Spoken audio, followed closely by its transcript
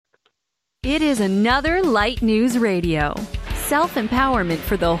It is another Light News Radio. Self-empowerment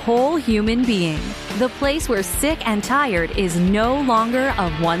for the whole human being. The place where sick and tired is no longer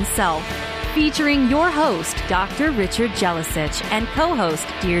of oneself. Featuring your host, Dr. Richard Jelisich, and co-host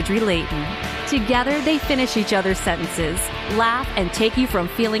Deirdre Layton. Together, they finish each other's sentences, laugh, and take you from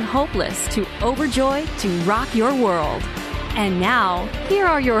feeling hopeless to overjoyed to rock your world. And now, here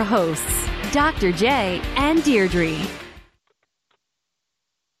are your hosts, Dr. J and Deirdre.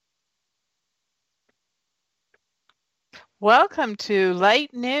 Welcome to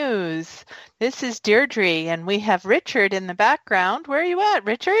Light News. This is Deirdre, and we have Richard in the background. Where are you at,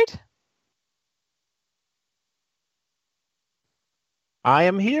 Richard? I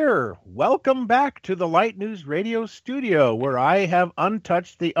am here. Welcome back to the Light News Radio studio, where I have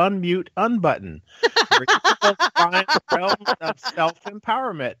untouched the unmute unbutton. Where you will find the realm of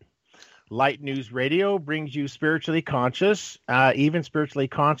self-empowerment. Light News Radio brings you spiritually conscious, even spiritually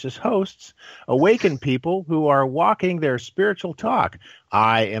conscious hosts, awakened people who are walking their spiritual talk.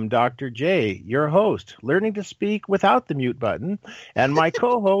 I am Dr. J, your host, learning to speak without the mute button, and my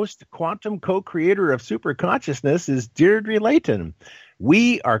co-host, quantum co-creator of super consciousness, is Deirdre Layton.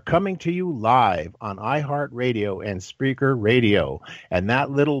 We are coming to you live on iHeartRadio and Spreaker Radio, and that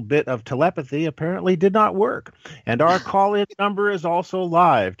little bit of telepathy apparently did not work. And our call-in number is also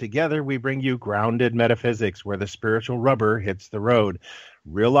live. Together, we bring you Grounded Metaphysics, where the spiritual rubber hits the road.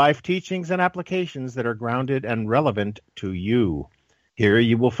 Real-life teachings and applications that are grounded and relevant to you. Here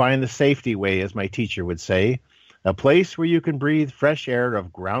you will find the safety way, as my teacher would say, a place where you can breathe fresh air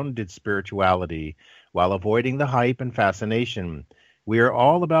of grounded spirituality while avoiding the hype and fascination. We are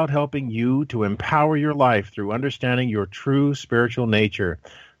all about helping you to empower your life through understanding your true spiritual nature.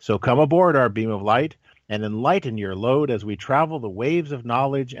 So come aboard our beam of light and enlighten your load as we travel the waves of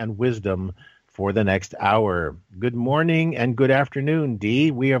knowledge and wisdom for the next hour. Good morning and good afternoon,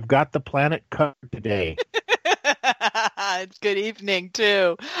 Dee. We have got the planet covered today. It's good evening,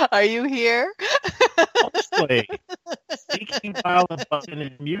 too. Are you here? Mostly. Speaking while the button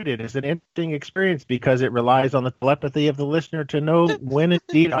is muted is an interesting experience because it relies on the telepathy of the listener to know when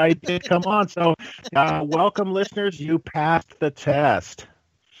indeed I did come on. So welcome, listeners. You passed the test.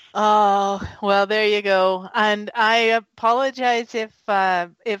 Oh, well, there you go. And I apologize if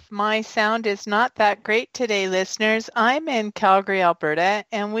my sound is not that great today, listeners. I'm in Calgary, Alberta,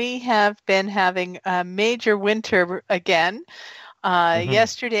 and we have been having a major winter again.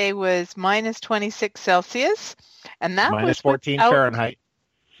 Yesterday was minus 26 Celsius, and that minus was 14 Fahrenheit.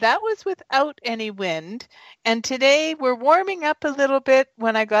 That was without any wind. And today we're warming up a little bit.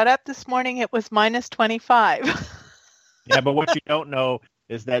 When I got up this morning, it was minus 25. Yeah, but what you don't know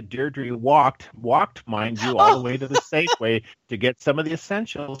is that Deirdre walked, mind you, all the way to the Safeway to get some of the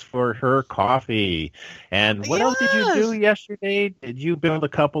essentials for her coffee. And what else did you do yesterday? Did you build a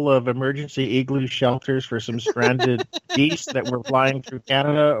couple of emergency igloo shelters for some stranded geese that were flying through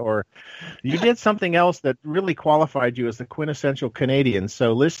Canada? Or you did something else that really qualified you as the quintessential Canadian.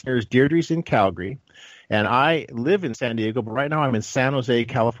 So listeners, Deirdre's in Calgary. And I live in San Diego, but right now I'm in San Jose,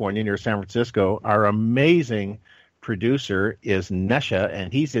 California, near San Francisco. Our amazing producer is Nesha,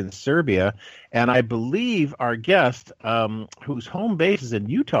 and he's in Serbia. And I believe our guest, whose home base is in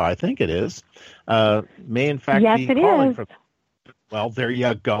Utah, I think it is, may in fact be calling from. Well, there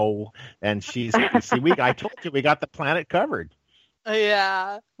you go. And she's see, I told you we got the planet covered.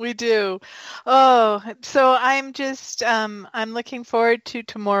 Yeah, we do. Oh, so I'm just, I'm looking forward to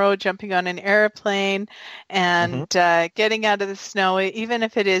tomorrow jumping on an airplane and getting out of the snow, even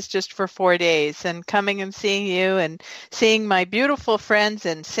if it is just for 4 days, and coming and seeing you and seeing my beautiful friends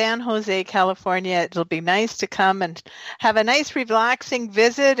in San Jose, California. It'll be nice to come and have a nice relaxing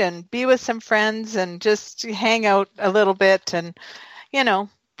visit and be with some friends and just hang out a little bit and, you know,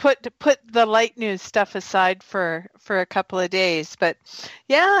 put the light news stuff aside for a couple of days. But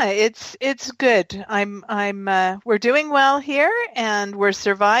yeah, it's good. We're doing well here and we're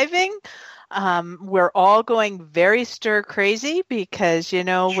surviving. We're all going very stir crazy because, you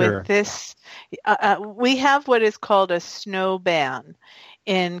know, with this, we have what is called a snow ban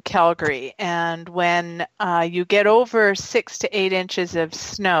in Calgary. And when you get over 6 to 8 inches of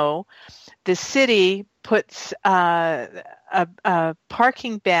snow, the city puts a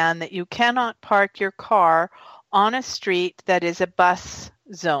parking ban that you cannot park your car on a street that is a bus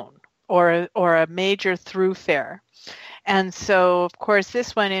zone or a major thoroughfare. And so, of course,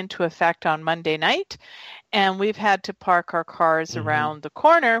 this went into effect on Monday night, and we've had to park our cars around the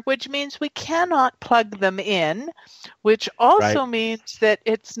corner, which means we cannot plug them in, which also means that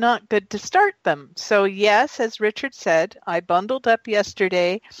it's not good to start them. So, yes, as Richard said, I bundled up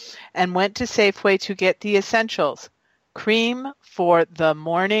yesterday and went to Safeway to get the essentials. cream for the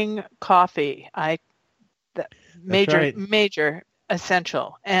morning coffee. Major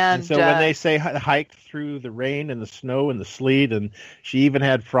essential. And so when they say hiked through the rain and the snow and the sleet, and she even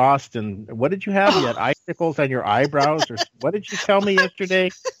had frost, and what did you have? You had icicles on your eyebrows, or what did you tell me yesterday?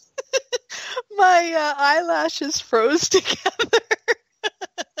 My eyelashes froze together.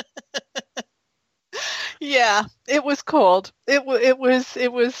 Yeah, it was cold. It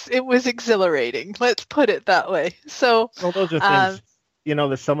was exhilarating. Let's put it that way. So, well, those are things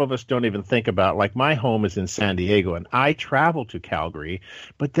that some of us don't even think about. Like, my home is in San Diego, and I travel to Calgary,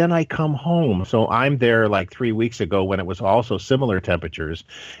 but then I come home. So I'm there like 3 weeks ago when it was also similar temperatures,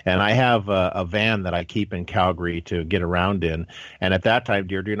 and I have a van that I keep in Calgary to get around in. And at that time,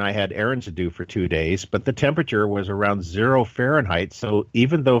 Deirdre and I had errands to do for 2 days, but the temperature was around 0 Fahrenheit. So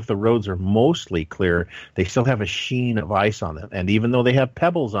even though if the roads are mostly clear, they still have a sheen of ice on them. And even though they have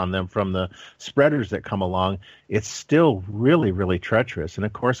pebbles on them from the spreaders that come along, it's still really, really treacherous. And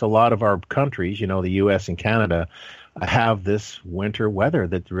of course, a lot of our countries, the U.S. and Canada, have this winter weather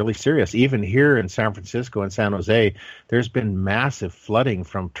that's really serious. Even here in San Francisco and San Jose, there's been massive flooding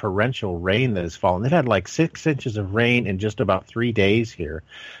from torrential rain that has fallen. They've had like 6 inches of rain in just about 3 days here.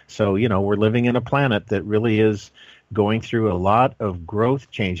 So, we're living in a planet that really is going through a lot of growth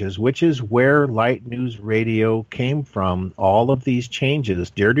changes, which is where Light News Radio came from. All of these changes.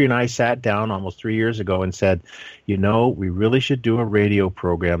 Deirdre and I sat down almost 3 years ago and said, we really should do a radio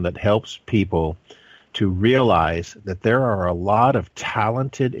program that helps people to realize that there are a lot of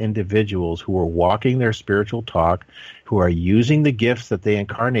talented individuals who are walking their spiritual talk, who are using the gifts that they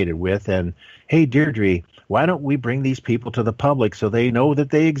incarnated with. And, hey, Deirdre, why don't we bring these people to the public so they know that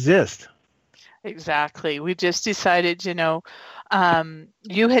they exist? Exactly. We just decided, you had done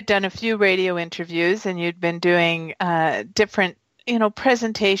a few radio interviews and you'd been doing different,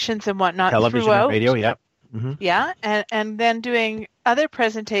 presentations and whatnot television throughout. And radio, yeah. Mm-hmm. Yeah, and then doing other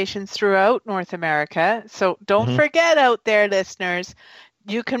presentations throughout North America. So don't forget out there, listeners,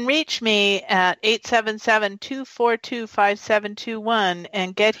 you can reach me at 877-242-5721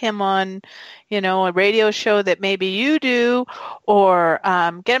 and get him on, a radio show that maybe you do, or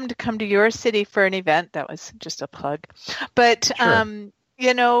get him to come to your city for an event. That was just a plug. But, sure.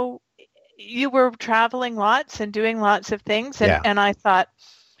 You were traveling lots and doing lots of things. And I thought,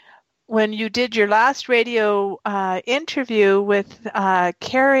 when you did your last radio interview with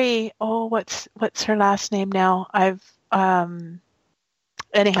Carrie, what's her last name now?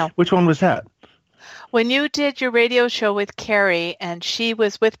 Anyhow. Which one was that? When you did your radio show with Carrie, and she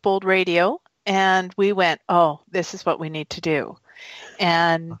was with Bold Radio, and we went, this is what we need to do.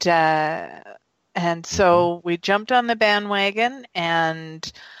 And so we jumped on the bandwagon, and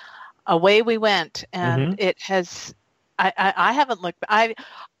away we went. And it has... I haven't looked. I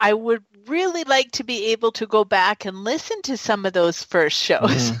would really like to be able to go back and listen to some of those first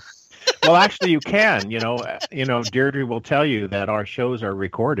shows. Well, actually, you can. Deirdre will tell you that our shows are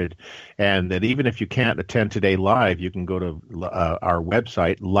recorded, and that even if you can't attend today live, you can go to our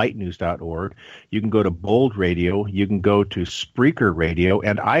website, lightnews.org. You can go to Bold Radio. You can go to Spreaker Radio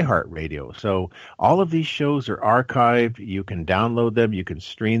and iHeartRadio. So all of these shows are archived. You can download them. You can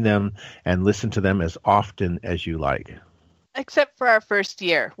stream them and listen to them as often as you like. Except for our first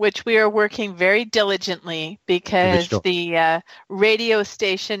year, which we are working very diligently because the radio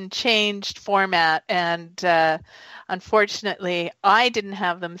station changed format, and unfortunately I didn't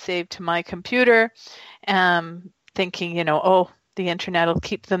have them saved to my computer, thinking, the internet will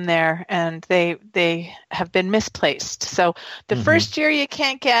keep them there, and they have been misplaced. So the first year you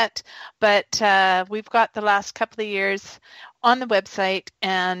can't get, but we've got the last couple of years on the website,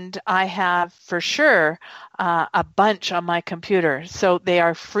 and I have for sure a bunch on my computer. So they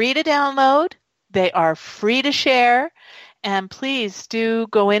are free to download, they are free to share, and please do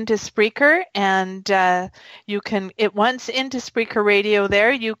go into Spreaker, and you can, once into Spreaker Radio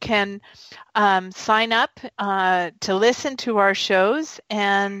there, you can sign up to listen to our shows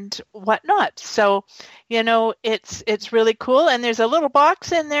and whatnot. So, it's really cool. And there's a little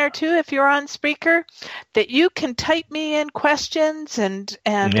box in there too, if you're on Spreaker, that you can type me in questions, and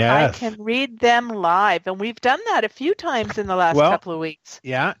yes, I can read them live. And we've done that a few times in the last couple of weeks.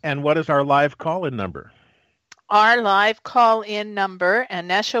 Yeah. And what is our live call-in number? Our live call-in number, and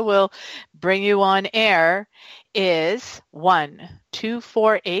Nesha will bring you on air, is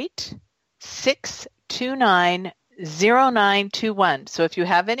 1-248-629-0009. 0921. So if you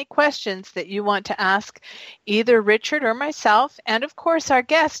have any questions that you want to ask either Richard or myself, and of course our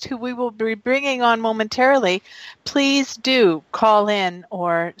guest who we will be bringing on momentarily, please do call in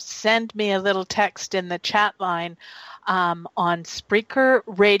or send me a little text in the chat line on Spreaker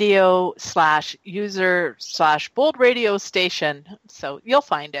Radio /user/Bold Radio Station. So you'll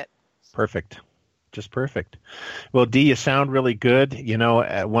find it. Perfect. Just perfect. Well, Dee, you sound really good. You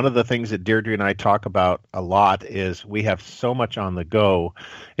know, one of the things that Deirdre and I talk about a lot is we have so much on the go.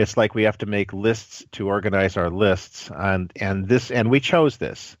 It's like we have to make lists to organize our lists, and we chose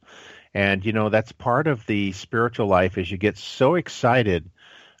this. And you know, that's part of the spiritual life is you get so excited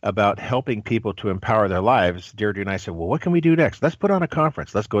about helping people to empower their lives. Deirdre and I said, well, what can we do next? Let's put on a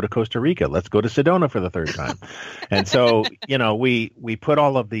conference. Let's go to Costa Rica. Let's go to Sedona for the third time. And so, you know, we put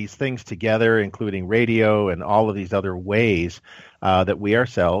all of these things together, including radio and all of these other ways that we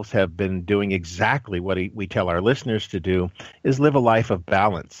ourselves have been doing exactly what we tell our listeners to do, is live a life of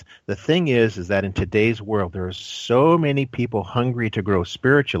balance. The thing is that in today's world, there are so many people hungry to grow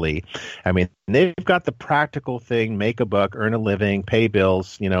spiritually. I mean, they've got the practical thing, make a buck, earn a living, pay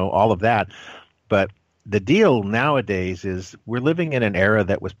bills, you know, all of that. But the deal nowadays is we're living in an era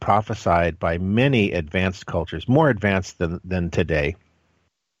that was prophesied by many advanced cultures, more advanced than today.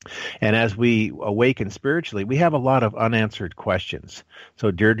 And as we awaken spiritually, we have a lot of unanswered questions.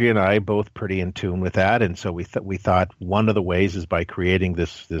 So Deirdre and I both pretty in tune with that, and so we thought one of the ways is by creating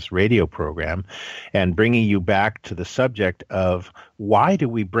this radio program and bringing you back to the subject of why do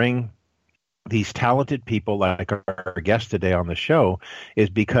we bring these talented people like our guest today on the show, is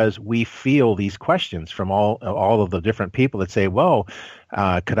because we feel these questions from all of the different people that say, well,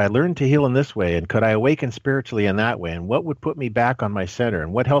 could I learn to heal in this way? And could I awaken spiritually in that way? And what would put me back on my center?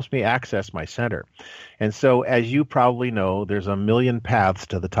 And what helps me access my center? And so, as you probably know, there's a million paths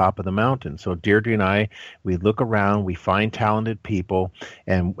to the top of the mountain. So Deirdre and I, we look around, we find talented people,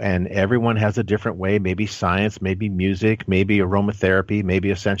 and everyone has a different way, maybe science, maybe music, maybe aromatherapy, maybe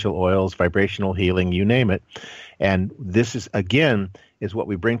essential oils, vibrational healing, you name it. And this is, again, is what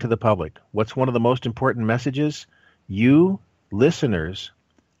we bring to the public. What's one of the most important messages? You listeners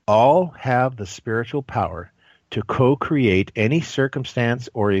all have the spiritual power to co-create any circumstance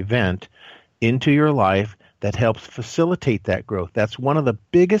or event into your life that helps facilitate that growth. That's one of the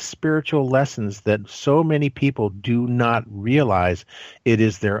biggest spiritual lessons that so many people do not realize. It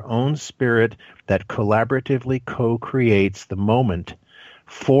is their own spirit that collaboratively co-creates the moment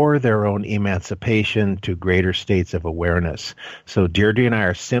for their own emancipation to greater states of awareness. So Deirdre and I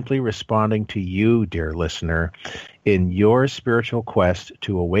are simply responding to you, dear listener, in your spiritual quest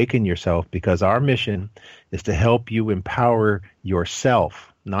to awaken yourself, because our mission is to help you empower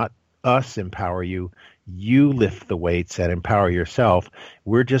yourself, not us empower you. You lift the weights and empower yourself.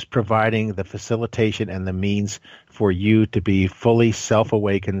 We're just providing the facilitation and the means for you to be fully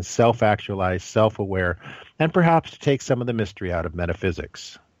self-awakened, self-actualized, self-aware, and perhaps to take some of the mystery out of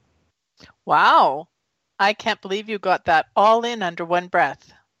metaphysics. Wow. I can't believe you got that all in under one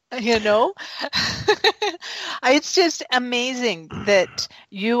breath. You know, it's just amazing that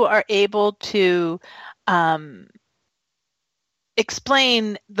you are able to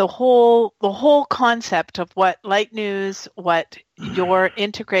explain the whole concept of what Light News, what your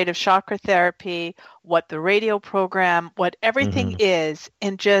integrative chakra therapy, what the radio program, what everything is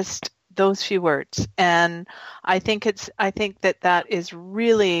in just those few words. And I think that is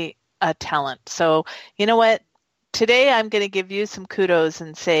really a talent. So, you know what? Today I'm going to give you some kudos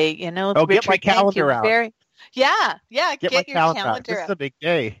and say, you know, Richard, get my calendar out. Yeah, get your calendar out. This is a big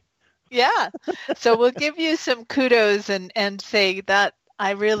day. Yeah. So we'll give you some kudos and say that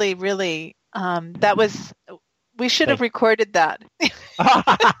I really, really, we should have recorded that.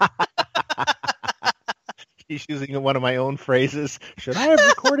 She's using one of my own phrases. Should I have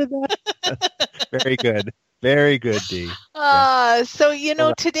recorded that? Very good. Very good, Dee. So, you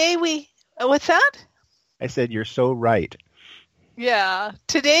know, today what's that? I said, you're so right. Yeah.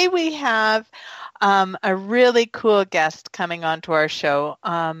 Today we have a really cool guest coming onto our show.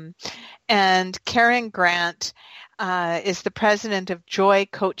 And Karen Grant is the president of Joy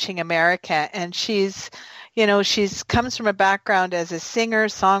Coaching America. And she's comes from a background as a singer,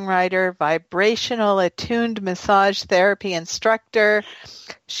 songwriter, vibrational attuned massage therapy instructor.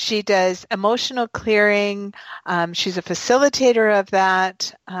 She does emotional clearing. She's a facilitator of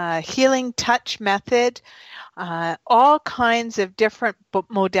that, healing touch method, all kinds of different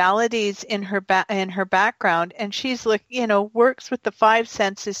modalities in her background. And she's works with the five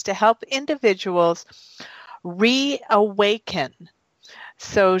senses to help individuals reawaken.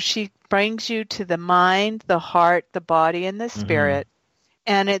 So she brings you to the mind, the heart, the body, and the spirit.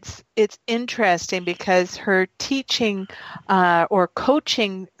 and it's interesting because her teaching or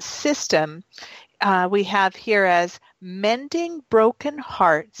coaching system we have here as mending broken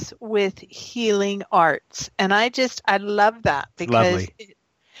hearts with healing arts. And I love that because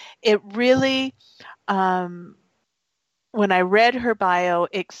it really, when I read her bio,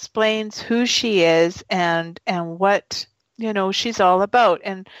 explains who she is and what, she's all about.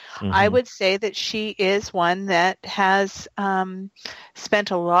 And I would say that she is one that has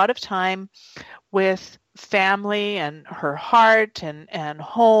spent a lot of time with family and her heart and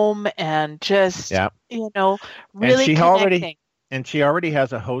home and just, really connecting. And she already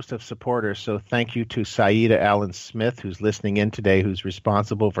has a host of supporters. So thank you to Saida Allen Smith, who's listening in today, who's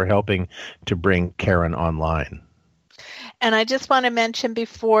responsible for helping to bring Karen online. And I just want to mention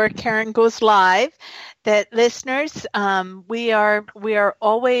before Karen goes live that listeners, we are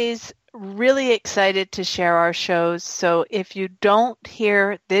always really excited to share our shows. So if you don't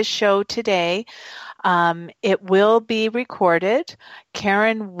hear this show today, it will be recorded.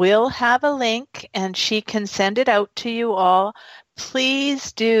 Karen will have a link and she can send it out to you all.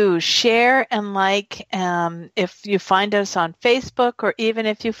 Please do share and like if you find us on Facebook or even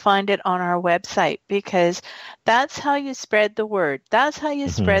if you find it on our website, because that's how you spread the word. That's how you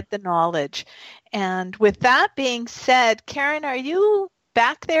spread the knowledge. And with that being said, Karen, are you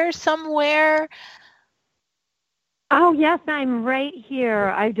back there somewhere? Oh, yes, I'm right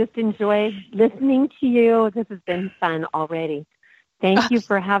here. I just enjoyed listening to you. This has been fun already. Thank you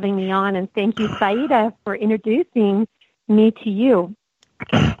for having me on, and thank you, Saida, for introducing me to you.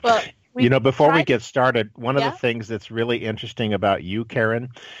 Well, before we get started, one of the things that's really interesting about you, Karen,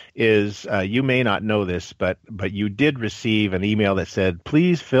 is you may not know this, but you did receive an email that said,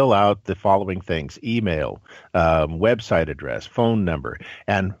 please fill out the following things: email, website address, phone number,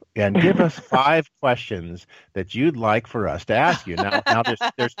 and give us 5 questions that you'd like for us to ask you. Now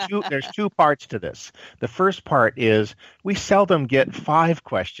there's two parts to this. The first part is we seldom get 5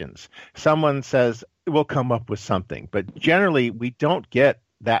 questions. Someone says we'll come up with something, but generally we don't get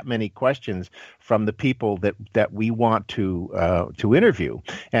that many questions from the people that we want to interview.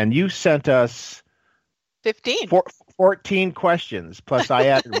 And you sent us 14 questions, plus I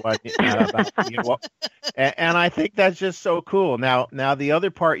added one. And I think that's just so cool. Now the other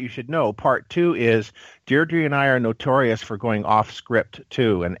part you should know, part 2, is Deirdre and I are notorious for going off script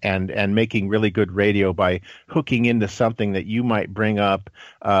too, and making really good radio by hooking into something that you might bring up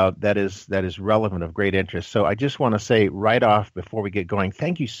that is relevant, of great interest. So I just want to say right off before we get going,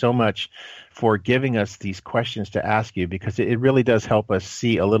 thank you so much for giving us these questions to ask you, because it really does help us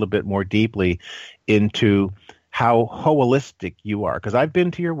see a little bit more deeply into how holistic you are. Because I've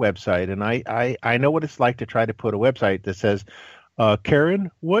been to your website, and I know what it's like to try to put a website that says,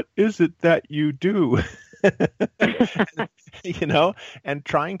 Karen, what is it that you do? And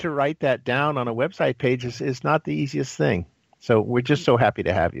trying to write that down on a website page is not the easiest thing. So we're just so happy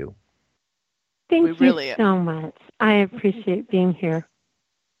to have you. Thank you so much. I appreciate being here.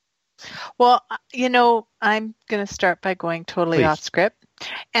 Well, I'm going to start by going totally off script.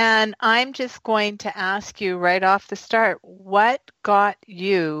 And I'm just going to ask you right off the start, what got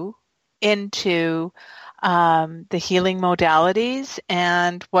you into the healing modalities,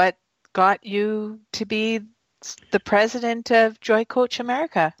 and what got you to be the president of Joy Coach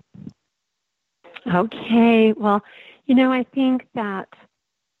America? Okay. Well, I think that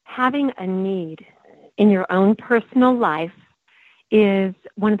having a need in your own personal life is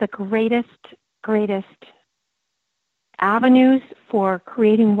one of the greatest avenues for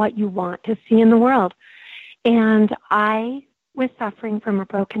creating what you want to see in the world. And I was suffering from a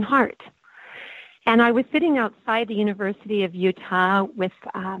broken heart. And I was sitting outside the University of Utah with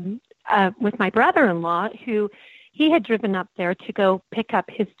my brother-in-law, who he had driven up there to go pick up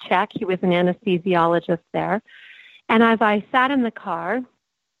his check. He was an anesthesiologist there. And as I sat in the car,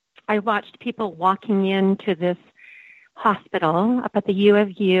 I watched people walking into this hospital up at the U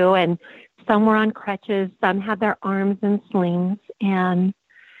of U, and some were on crutches, some had their arms in slings, and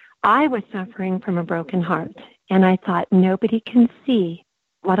I was suffering from a broken heart. And I thought, nobody can see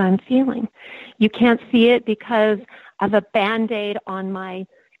what I'm feeling. You can't see it because of a Band-Aid on my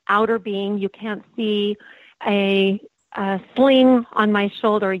outer being. You can't see a sling on my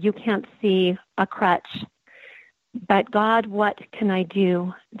shoulder. You can't see a crutch. But God, what can I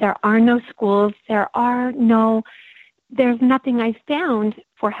do? There are no schools. There's nothing I found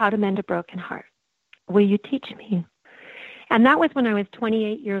for how to mend a broken heart. Will you teach me? And that was when I was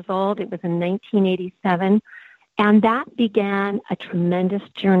 28 years old. It was in 1987. And that began a tremendous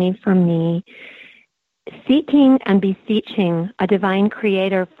journey for me, seeking and beseeching a divine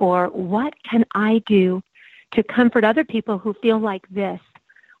creator for what can I do to comfort other people who feel like this.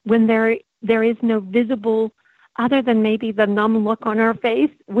 when there is no visible, other than maybe the numb look on our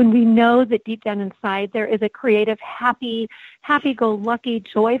face, when we know that deep down inside there is a creative, happy-go-lucky,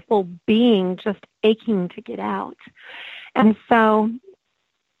 joyful being just aching to get out. And so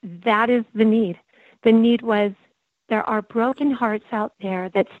that is the need. The need was, there are broken hearts out there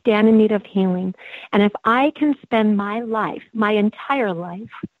that stand in need of healing. And if I can spend my life, my entire life,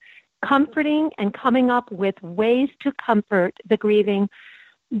 comforting and coming up with ways to comfort the grieving,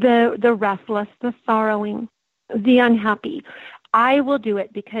 the restless, the sorrowing, the unhappy, I will do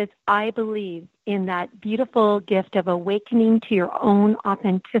it because I believe in that beautiful gift of awakening to your own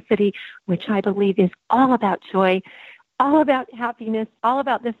authenticity, which I believe is all about joy, all about happiness, all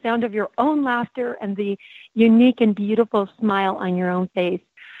about the sound of your own laughter and the unique and beautiful smile on your own face.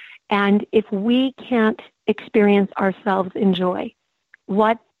 And if we can't experience ourselves in joy,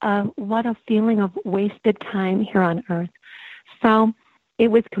 what a feeling of wasted time here on earth. So it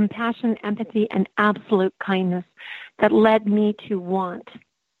was compassion, empathy, and absolute kindness that led me to want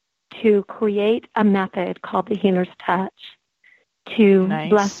to create a method called the Healer's Touch to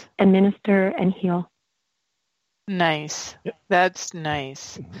bless and minister and heal. Nice. That's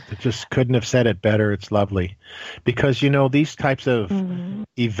nice. I just couldn't have said it better. It's lovely. Because, these types of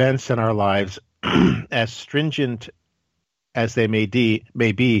events in our lives, as stringent as they may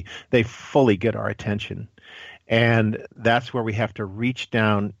be, they fully get our attention. And that's where we have to reach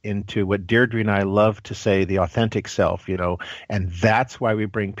down into what Deirdre and I love to say, the authentic self, and that's why we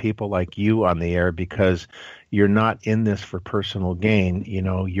bring people like you on the air, because you're not in this for personal gain.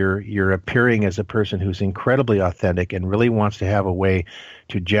 You're appearing as a person who's incredibly authentic and really wants to have a way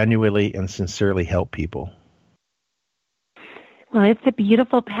to genuinely and sincerely help people. Well, it's a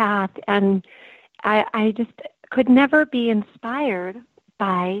beautiful path, and I just could never be inspired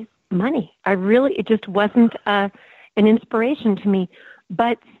by money. It just wasn't an inspiration to me.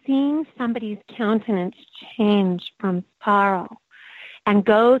 But seeing somebody's countenance change from sorrow and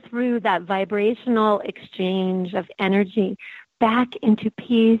go through that vibrational exchange of energy back into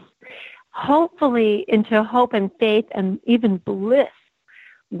peace, hopefully into hope and faith and even bliss,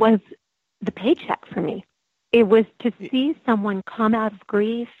 was the paycheck for me. It was to see someone come out of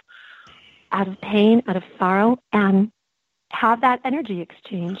grief, out of pain, out of sorrow, and have that energy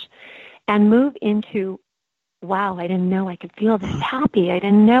exchange and move into, wow, I didn't know I could feel this happy. I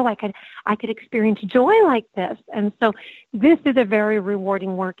didn't know I could experience joy like this. And so this is a very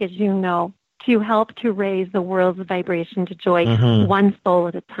rewarding work, as you know, to help to raise the world's vibration to joy, one soul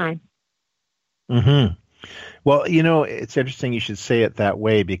at a time. Mm-hmm. Well, it's interesting you should say it that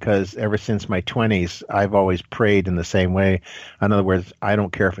way, because ever since my 20s, I've always prayed in the same way. In other words, I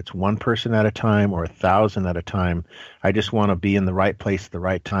don't care if it's one person at a time or 1,000 at a time. I just want to be in the right place at the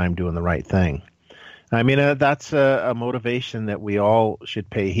right time doing the right thing. I mean, that's a motivation that we all should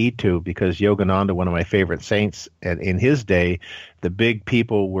pay heed to, because Yogananda, one of my favorite saints, and in his day, the big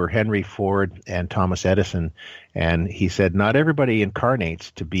people were Henry Ford and Thomas Edison. And he said, not everybody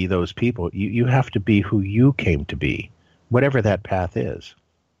incarnates to be those people. You have to be who you came to be, whatever that path is.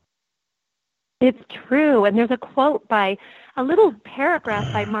 It's true. And there's a quote a little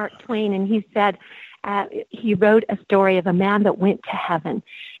paragraph by Mark Twain, and he said, he wrote a story of a man that went to heaven.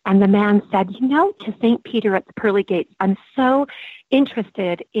 And the man said, to St. Peter at the pearly gates, I'm so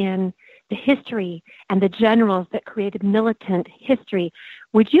interested in the history and the generals that created militant history.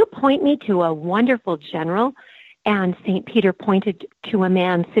 Would you point me to a wonderful general? And St. Peter pointed to a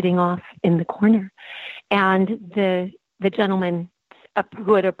man sitting off in the corner. And the gentleman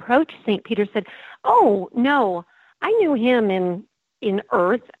who had approached St. Peter said, oh, no, I knew him in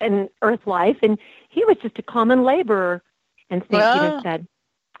earth life, and he was just a common laborer. And St. Peter said,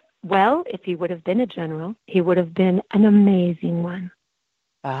 well, if he would have been a general, he would have been an amazing one.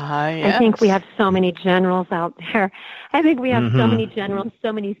 Yes. I think we have so many generals out there. I think we have so many generals,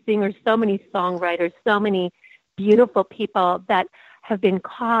 so many singers, so many songwriters, so many beautiful people that have been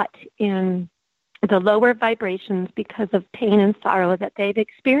caught in the lower vibrations because of pain and sorrow that they've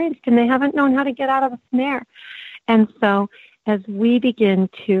experienced, and they haven't known how to get out of the snare. And so as we begin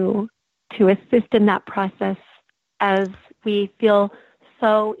to assist in that process, as we feel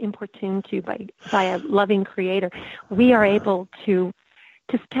so importuned to by a loving Creator, we are able to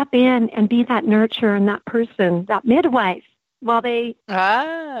step in and be that nurturer and that person, that midwife, while they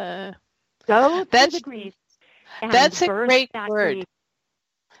go through the grief. That's a great word. Grief.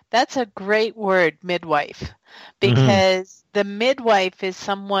 That's a great word, midwife, because the midwife is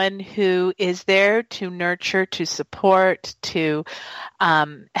someone who is there to nurture, to support, to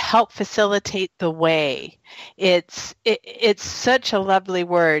help facilitate the way. It's such a lovely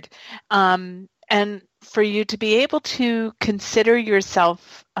word. And for you to be able to consider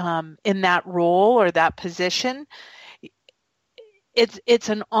yourself in that role or that position, it's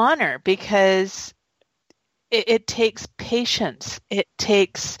an honor, because it takes patience, it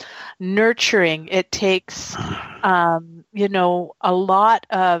takes nurturing, it takes a lot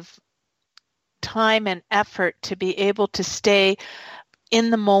of time and effort to be able to stay in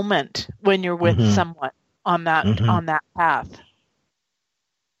the moment when you're with someone on that path.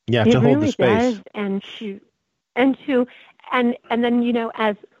 Yeah, it to hold really the space. does, and then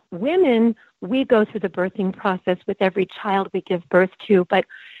as women, we go through the birthing process with every child we give birth to, but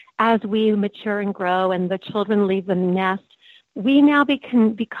as we mature and grow and the children leave the nest, we now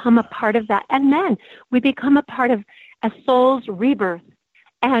can become a part of that. And then we become a part of a soul's rebirth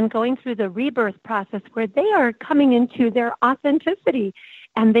and going through the rebirth process where they are coming into their authenticity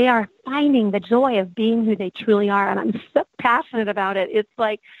and they are finding the joy of being who they truly are. And I'm so passionate about it. It's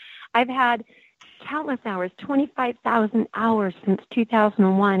like I've had countless hours, 25,000 hours since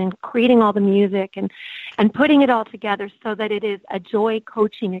 2001, and creating all the music and putting it all together so that it is a joy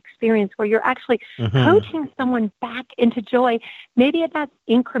coaching experience where you're actually coaching someone back into joy. Maybe that's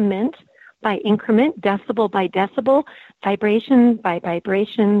increment by increment, decibel by decibel, vibration by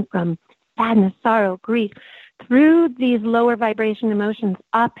vibration, from sadness, sorrow, grief, through these lower vibration emotions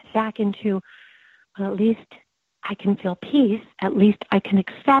up back into, well, at least I can feel peace, at least I can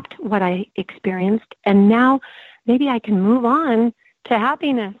accept what I experienced, and now maybe I can move on to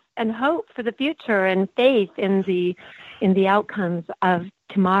happiness and hope for the future and faith in the outcomes of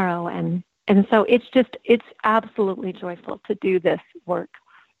tomorrow. And so it's absolutely joyful to do this work,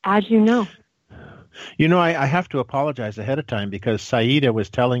 as you know. I have to apologize ahead of time because Saida was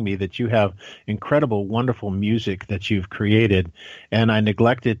telling me that you have incredible, wonderful music that you've created, and I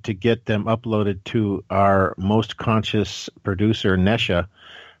neglected to get them uploaded to our most conscious producer, Nesha,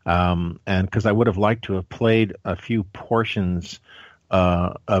 and because I would have liked to have played a few portions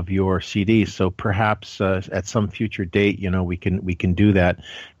of your CD. So perhaps at some future date, we can do that,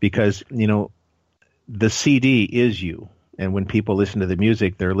 because the CD is you. And when people listen to the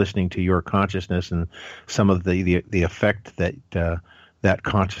music, they're listening to your consciousness and some of the effect that that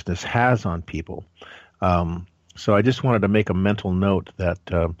consciousness has on people. So I just wanted to make a mental note that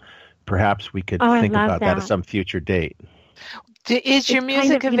perhaps we could think about that at some future date. Is your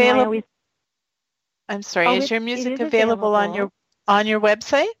music available? I'm sorry. Is your music available on your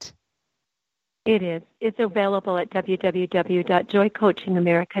website? It is. It's available at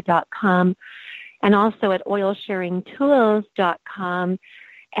www.joycoachingamerica.com. and also at oilsharingtools.com.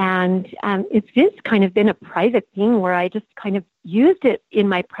 And it's just kind of been a private thing where I just kind of used it in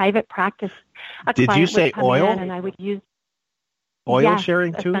my private practice. Did you say oil? And I would use oil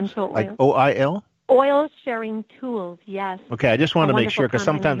sharing tools? Like OIL? Oil sharing tools, yes. Okay, I just wanted to make sure, because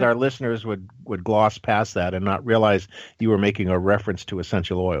sometimes our listeners would gloss past that and not realize you were making a reference to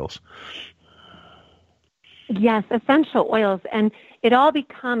essential oils. Yes, essential oils. And it all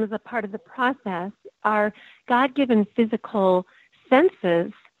becomes a part of the process. Our God-given physical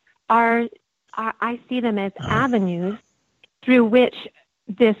senses I see them as avenues through which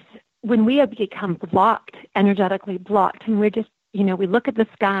when we have become blocked, energetically blocked, and we're just, we look at the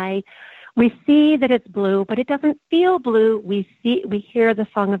sky, we see that it's blue, but it doesn't feel blue. We hear the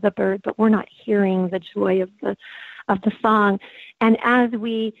song of the bird, but we're not hearing the joy of the song. And as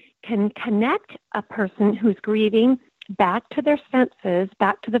we can connect a person who's grieving back to their senses,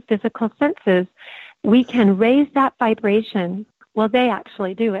 back to the physical senses, we can raise that vibration. Well, they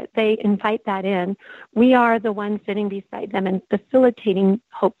actually do it. They invite that in. We are the ones sitting beside them and facilitating,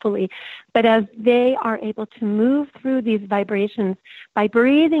 hopefully. But as they are able to move through these vibrations by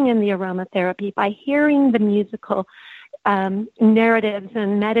breathing in the aromatherapy, by hearing the musical narratives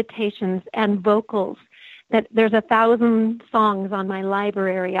and meditations and vocals, that there's 1,000 songs on my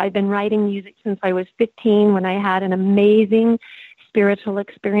library. I've been writing music since I was 15 when I had an amazing spiritual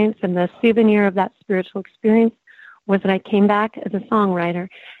experience, and the souvenir of that spiritual experience was that I came back as a songwriter,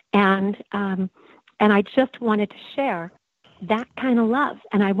 and I just wanted to share that kind of love,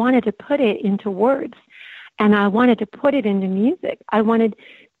 and I wanted to put it into words, and I wanted to put it into music. I wanted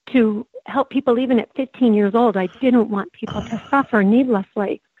to help people even at 15 years old. I didn't want people to suffer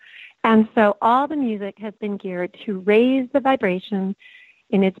needlessly. And so all the music has been geared to raise the vibration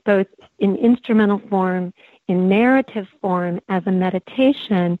in its both in instrumental form, in narrative form as a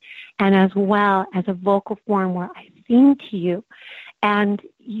meditation, and as well as a vocal form where I sing to you. And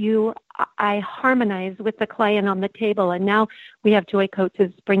I harmonize with the client on the table. And now we have joy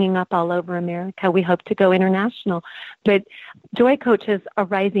coaches springing up all over America. We hope to go international. But joy coaches are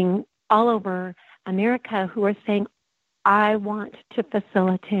rising all over America who are saying, I want to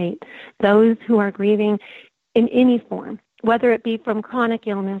facilitate those who are grieving in any form, whether it be from chronic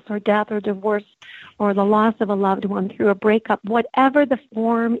illness or death or divorce or the loss of a loved one through a breakup, whatever the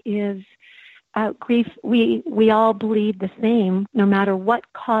form is, grief, we all bleed the same no matter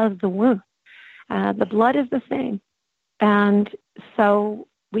what caused the wound. The blood is the same. And so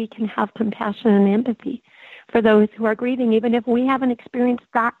we can have compassion and empathy for those who are grieving, even if we haven't experienced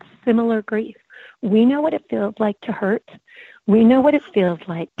that similar grief. We know what it feels like to hurt. We know what it feels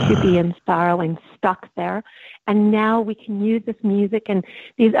like to be in sorrow and stuck there. And now we can use this music and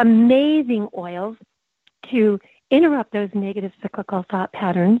these amazing oils to interrupt those negative cyclical thought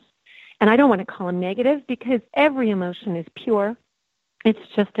patterns. And I don't want to call them negative because every emotion is pure. It's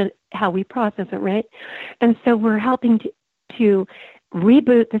just how we process it, right? And so we're helping to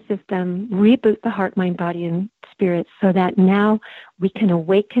reboot the system, reboot the heart, mind, body, and spirit so that now we can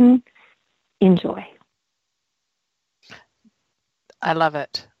awaken in joy. I love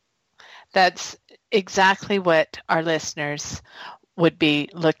it. That's exactly what our listeners would be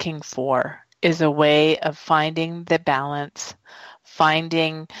looking for, is a way of finding the balance,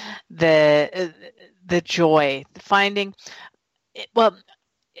 finding the joy, finding, well,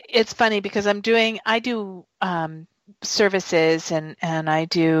 it's funny because I do services and I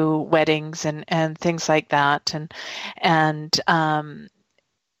do weddings and things like that. And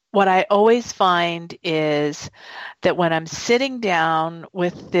what I always find is that when I'm sitting down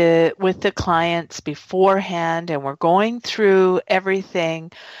with the clients beforehand and we're going through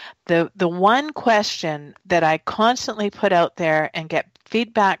everything, the one question that I constantly put out there and get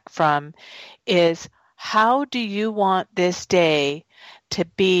feedback from is, how do you want this day to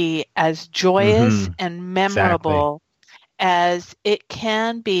be as joyous and memorable as it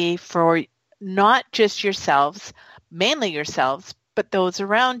can be for not just yourselves, mainly yourselves, but those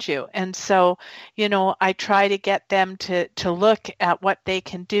around you. And so, I try to get them to look at what they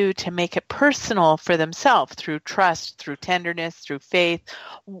can do to make it personal for themselves through trust, through tenderness, through faith,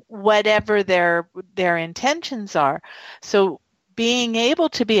 whatever their intentions are. So being able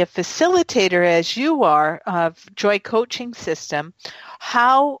to be a facilitator, as you are, of Joy Coaching System,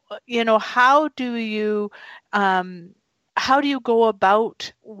 how do you go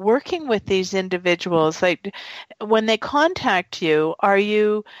about working with these individuals? Like, when they contact you,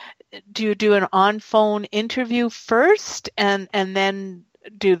 do you do an on-phone interview first and then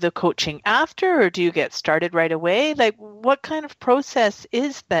do the coaching after, or do you get started right away? Like, what kind of process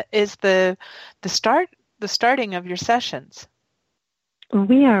is the starting of your sessions?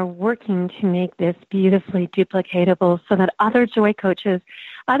 We are working to make this beautifully duplicatable so that other joy coaches,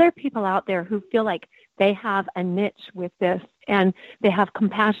 other people out there who feel like they have a niche with this and they have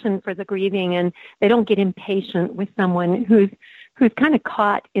compassion for the grieving and they don't get impatient with someone who's kind of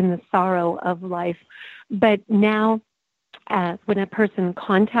caught in the sorrow of life. But now, when a person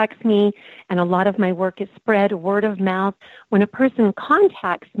contacts me, and a lot of my work is spread word of mouth, when a person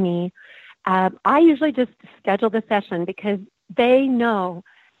contacts me, I usually just schedule the session because they know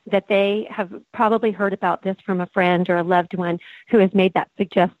that they have probably heard about this from a friend or a loved one who has made that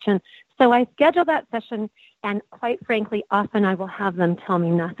suggestion. So I schedule that session, and quite frankly, often I will have them tell me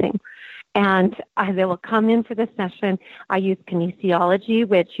nothing. And they will come in for the session. I use kinesiology,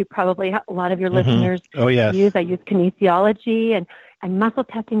 which you probably, a lot of your listeners use. I use kinesiology and muscle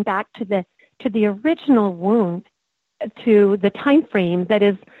testing back to the original wound, to the time frame that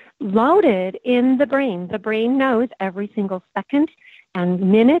is loaded in the brain. The brain knows every single second and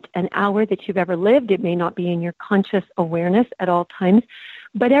minute and hour that you've ever lived. It may not be in your conscious awareness at all times,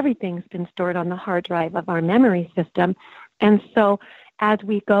 but everything's been stored on the hard drive of our memory system. And so as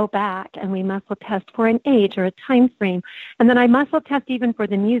we go back and we muscle test for an age or a time frame, and then I muscle test even for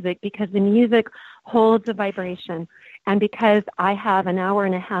the music, because the music holds a vibration. And because I have an hour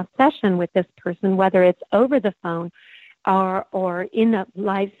and a half session with this person, whether it's over the phone or in a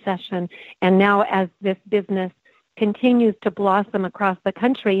live session, and now as this business continues to blossom across the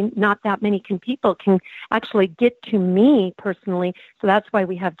country, not that many people can actually get to me personally. So that's why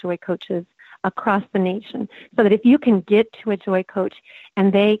we have Joy Coaches across the nation, so that if you can get to a Joy Coach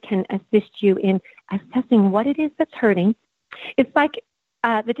and they can assist you in assessing what it is that's hurting. It's like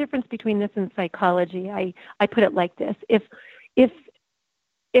the difference between this and psychology. I put it like this. If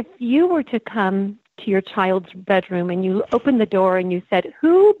you were to come to your child's bedroom and you opened the door and you said,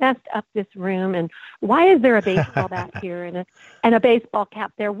 who messed up this room, and why is there a baseball bat here and a baseball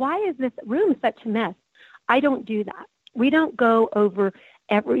cap there? Why is this room such a mess? I don't do that. We don't go over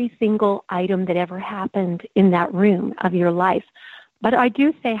every single item that ever happened in that room of your life. But I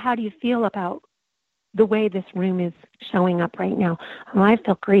do say, how do you feel about the way this room is showing up right now? Oh, I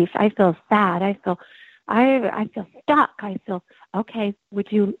feel grief. I feel sad. I feel I feel stuck. I feel, okay,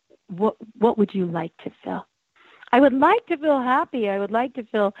 what would you like to feel? I would like to feel happy. I would like to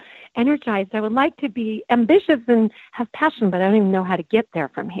feel energized. I would like to be ambitious and have passion, but I don't even know how to get there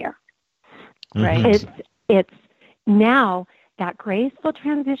from here. Right. It's now that graceful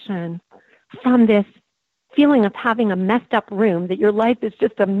transition from this feeling of having a messed up room, that your life is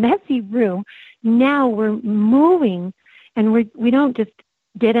just a messy room. Now we're moving, and we don't just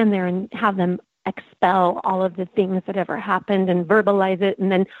get in there and have them expel all of the things that ever happened and verbalize it,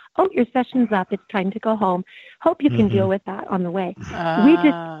 and then, oh, your session's up, it's time to go home. Hope you can deal with that on the way. We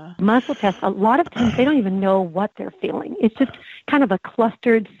just muscle test. A lot of times they don't even know what they're feeling. It's just kind of a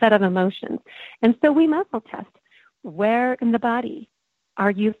clustered set of emotions. And so we muscle test. Where in the body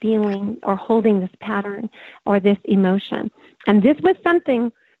are you feeling or holding this pattern or this emotion? And this was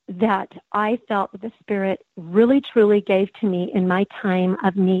something that I felt that the Spirit really, truly gave to me in my time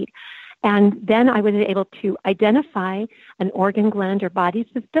of need. And then I was able to identify an organ, gland, or body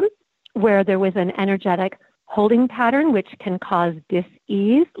system where there was an energetic holding pattern, which can cause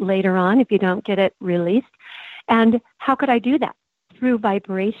dis-ease later on if you don't get it released. And how could I do that? Through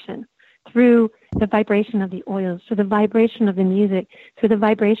vibration, through the vibration of the oils, through the vibration of the music, through the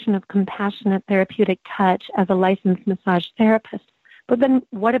vibration of compassionate therapeutic touch as a licensed massage therapist. But then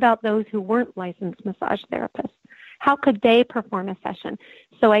what about those who weren't licensed massage therapists? How could they perform a session?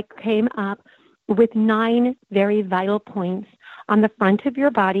 So I came up with 9 very vital points on the front of your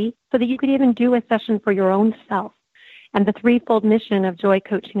body so that you could even do a session for your own self. And the threefold mission of Joy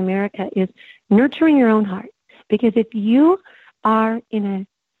Coaching America is nurturing your own heart. Because if you are in a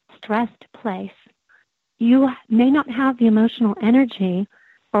stressed place, you may not have the emotional energy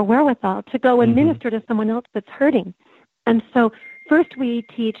or wherewithal to go and minister to someone else that's hurting. And so first we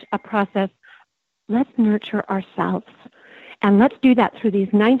teach a process. Let's nurture ourselves. And let's do that through these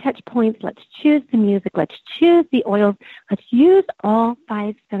 9 touch points. Let's choose the music. Let's choose the oils. Let's use all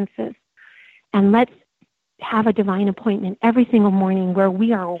 5 senses. And let's have a divine appointment every single morning where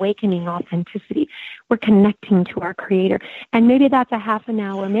we are awakening authenticity. We're connecting to our Creator. And maybe that's a half an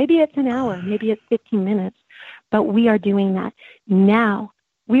hour. Maybe it's an hour. Maybe it's 15 minutes. But we are doing that. Now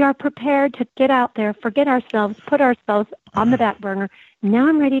we are prepared to get out there, forget ourselves, put ourselves on the back burner. Now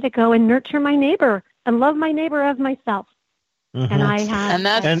I'm ready to go and nurture my neighbor and love my neighbor as myself. And I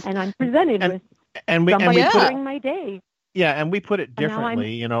have, and I'm presented with somebody during my day. Yeah, and we put it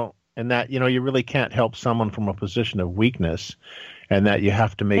differently, and that, you really can't help someone from a position of weakness, and that you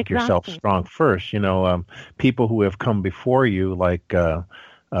have to make yourself strong first. People who have come before you, like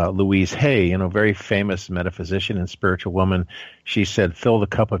Louise Hay, very famous metaphysician and spiritual woman, she said, fill the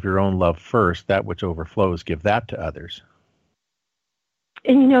cup of your own love first, that which overflows, give that to others.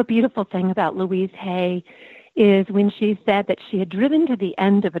 And a beautiful thing about Louise Hay is when she said that she had driven to the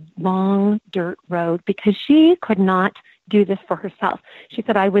end of a long dirt road because she could not do this for herself. She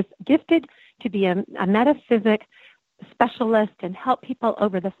said, I was gifted to be a metaphysic specialist and help people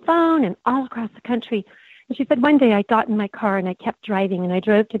over the phone and all across the country. And she said, one day I got in my car and I kept driving and I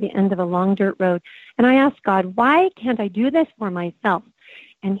drove to the end of a long dirt road. And I asked God, why can't I do this for myself?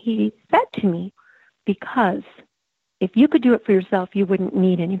 And he said to me, because if you could do it for yourself, you wouldn't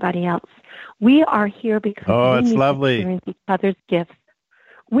need anybody else. We are here because we need to experience each other's gifts.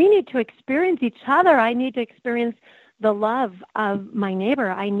 We need to experience each other. I need to experience the love of my neighbor.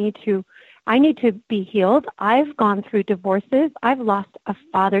 I need to be healed. I've gone through divorces. I've lost a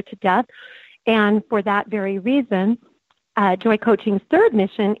father to death. And for that very reason, Joy Coaching's 3rd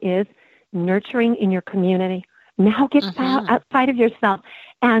mission is nurturing in your community. Now get outside of yourself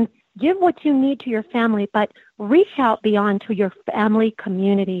and give what you need to your family, but reach out beyond to your family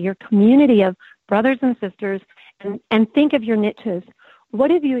community, your community of brothers and sisters, and think of your niches. What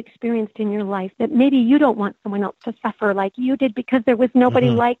have you experienced in your life that maybe you don't want someone else to suffer like you did because there was nobody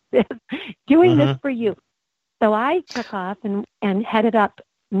like this doing this for you? So I took off and headed up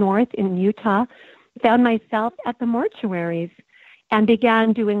north in Utah, found myself at the mortuaries and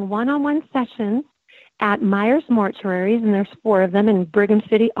began doing one-on-one sessions at Myers Mortuaries, and there's 4 of them in Brigham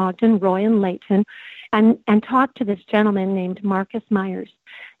City, Ogden, Roy, and Layton, and talked to this gentleman named Marcus Myers,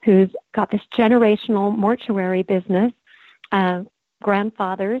 who's got this generational mortuary business,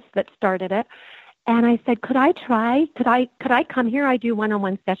 grandfathers that started it. And I said, could I come here? I do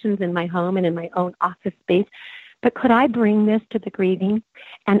one-on-one sessions in my home and in my own office space, but could I bring this to the grieving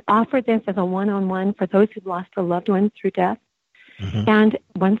and offer this as a one-on-one for those who've lost a loved one through death? And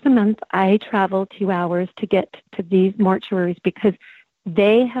once a month, I travel 2 hours to get to these mortuaries because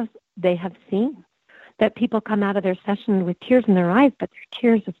they have seen that people come out of their session with tears in their eyes, but they're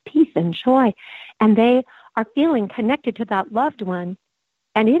tears of peace and joy, and they are feeling connected to that loved one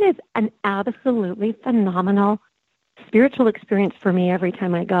And it is an absolutely phenomenal spiritual experience for me every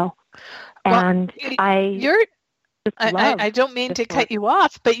time I go. And I don't mean to cut you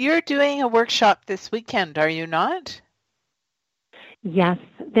off, but you're doing a workshop this weekend, are you not? Yes,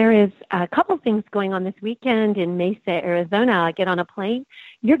 there is a couple things going on this weekend in Mesa, Arizona. I get on a plane.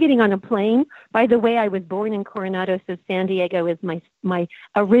 You're getting on a plane. By the way, I was born in Coronado, so San Diego is my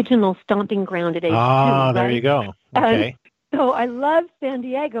original stomping ground at age 2. Ah, there you go. Okay. So I love San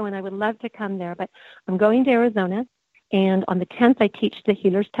Diego, and I would love to come there, but I'm going to Arizona. And on the 10th, I teach the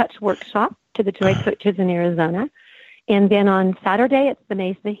Healer's Touch workshop to the Joy Coaches in Arizona. And then on Saturday, it's the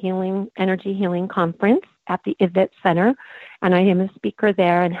Mesa Energy Healing Conference at the Event Center. And I am a speaker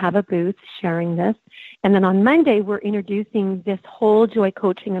there and have a booth sharing this. And then on Monday, we're introducing this whole Joy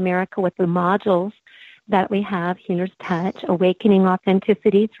Coaching America with the modules that we have, Healer's Touch, Awakening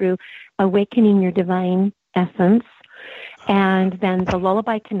Authenticity through Awakening Your Divine Essence. And then the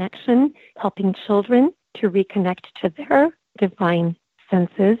Lullaby Connection, helping children to reconnect to their divine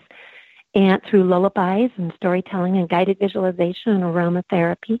senses, and through lullabies and storytelling and guided visualization and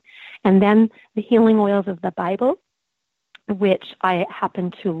aromatherapy. And then the healing oils of the Bible, which I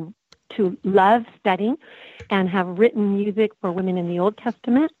happen to love studying and have written music for women in the Old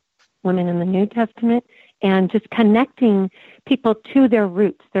Testament, women in the New Testament, and just connecting people to their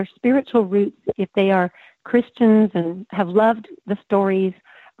roots, their spiritual roots, if they are Christians and have loved the stories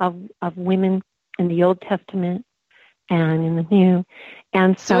of women in the Old Testament and in the New.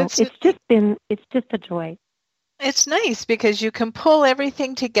 And so it's just a joy. It's nice because you can pull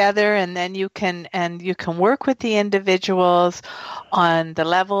everything together, and then you can work with the individuals on the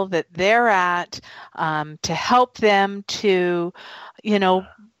level that they're at, to help them to,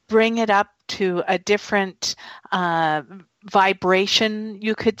 bring it up to a different vibration,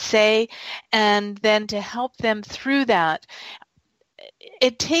 you could say, and then to help them through that.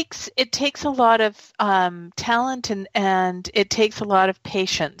 It takes a lot of talent and it takes a lot of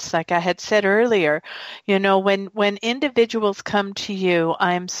patience. Like I had said earlier, when individuals come to you,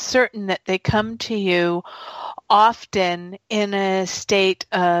 I'm certain that they come to you often in a state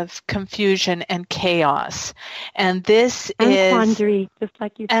of confusion and chaos. And this is quandary, just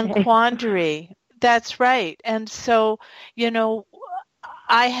like you said. And quandary. That's right. And so,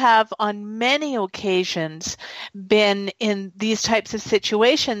 I have on many occasions been in these types of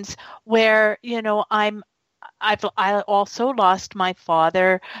situations where, I also lost my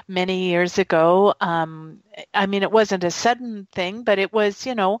father many years ago. It wasn't a sudden thing, but it was,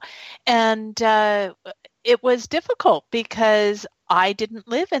 and it was difficult because I didn't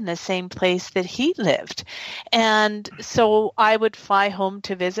live in the same place that he lived. And so I would fly home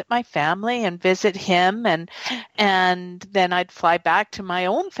to visit my family and visit him, and then I'd fly back to my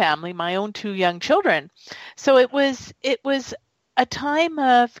own family, my own 2 young children. So it was a time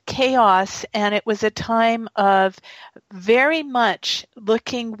of chaos, and it was a time of very much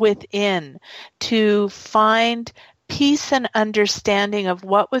looking within to find peace and understanding of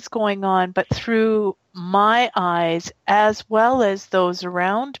what was going on, but through my eyes as well as those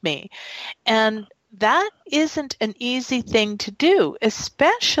around me. And that isn't an easy thing to do,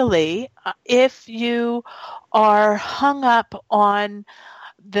 especially if you are hung up on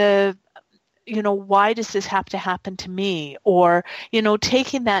the, why does this have to happen to me? Or,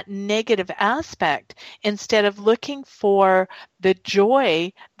 taking that negative aspect instead of looking for the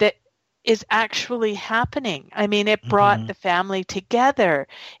joy that is actually happening. It brought the family together.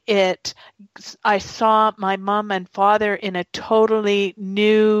 I saw my mom and father in a totally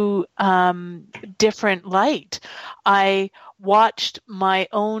new, different light. I watched my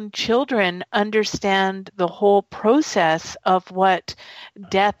own children understand the whole process of what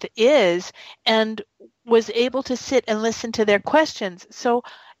death is and was able to sit and listen to their questions. So,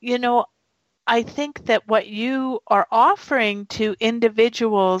 I think that what you are offering to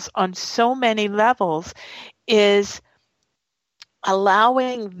individuals on so many levels is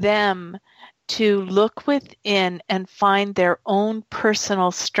allowing them to look within and find their own personal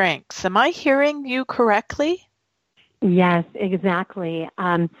strengths. Am I hearing you correctly? Yes, exactly.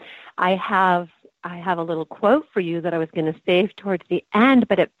 I have a little quote for you that I was going to save towards the end,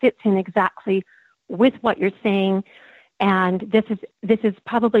 but it fits in exactly with what you're saying. And this is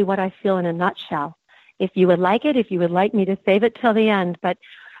probably what I feel in a nutshell. If you would like it, if you would like me to save it till the end, but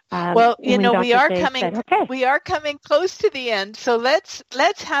we are coming close to the end, so let's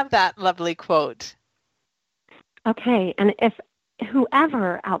have that lovely quote. Okay, and if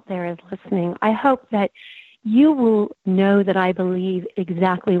whoever out there is listening, I hope that you will know that I believe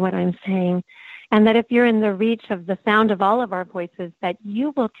exactly what I'm saying, And that if you're in the reach of the sound of all of our voices, that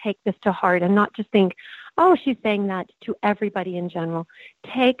you will take this to heart and not just think, oh, she's saying that to everybody in general.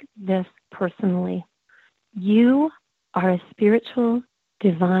 Take this personally. You are a spiritual,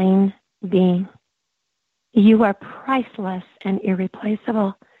 divine being. You are priceless and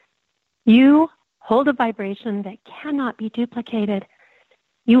irreplaceable. You hold a vibration that cannot be duplicated.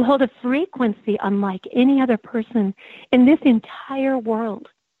 You hold a frequency unlike any other person in this entire world.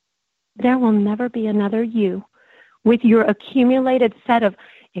 There will never be another you with your accumulated set of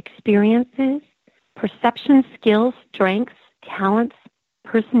experiences, perception, skills, strengths, talents,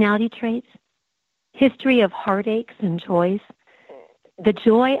 personality traits, history of heartaches and joys, the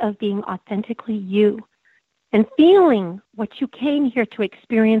joy of being authentically you. And feeling what you came here to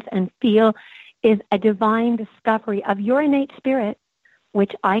experience and feel is a divine discovery of your innate spirit,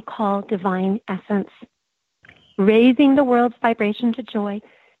 which I call divine essence. Raising the world's vibration to joy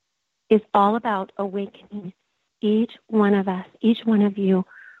is all about awakening each one of us, each one of you,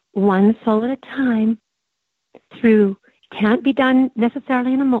 one soul at a time through, can't be done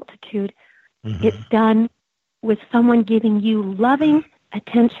necessarily in a multitude. Mm-hmm. It's done with someone giving you loving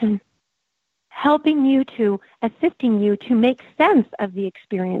attention, helping you to, assisting you to make sense of the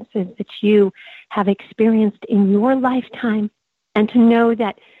experiences that you have experienced in your lifetime, and to know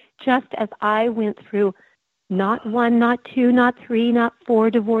that just as I went through not one, not two, not three, not four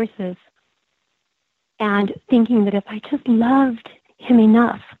divorces, and thinking that if I just loved him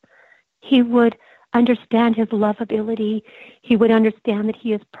enough, he would understand his lovability. He would understand that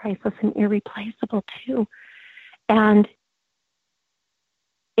he is priceless and irreplaceable too. And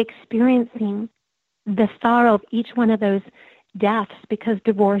experiencing the sorrow of each one of those deaths, because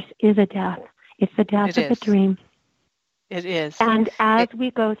divorce is a death. It's the death of a dream. It is. And as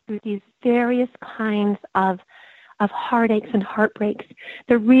we go through these various kinds of heartaches and heartbreaks,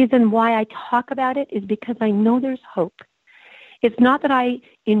 the reason why I talk about it is because I know there's hope. It's not that I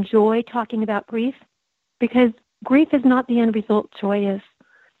enjoy talking about grief, because grief is not the end result, joy is.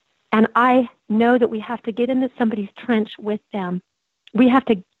 And I know that we have to get into somebody's trench with them. We have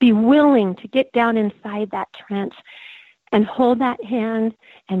to be willing to get down inside that trench and hold that hand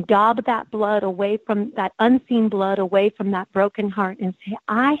and daub that blood away from that unseen blood, away from that broken heart, and say,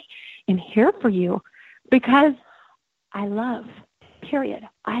 I am here for you because I love, period.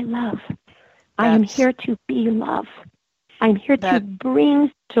 I love. I am here to be love. I'm here to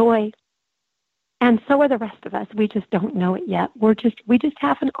bring joy. And so are the rest of us. We just don't know it yet. We just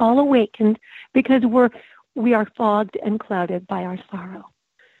haven't all awakened because we are fogged and clouded by our sorrow.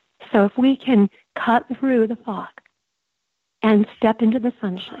 So if we can cut through the fog and step into the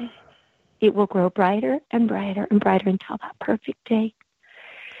sunshine, it will grow brighter and brighter and brighter until that perfect day.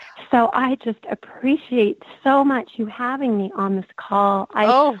 So I just appreciate so much you having me on this call.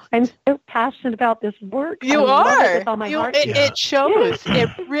 I'm so passionate about this work. You are. With all my heart. It shows. It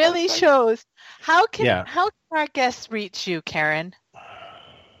really shows. How can our guests reach you, Karen?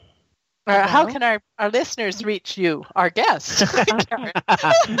 Or how can our listeners reach you, our guests?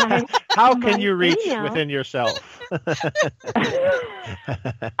 How can you reach within yourself?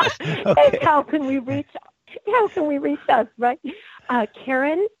 How can we reach us, right?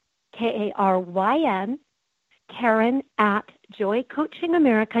 Karen, Karyn, Karen at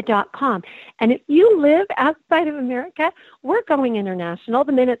joycoachingamerica.com. And if you live outside of America, we're going international.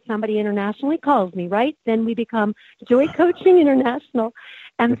 The minute somebody internationally calls me, right? Then we become Joy Coaching International.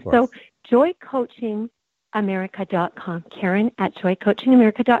 And so joycoachingamerica.com, Karen at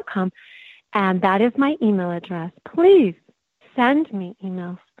joycoachingamerica.com. And that is my email address. Please send me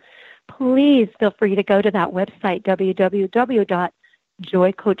emails. Please feel free to go to that website,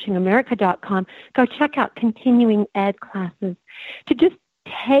 www.joycoachingamerica.com. Go check out continuing ed classes to just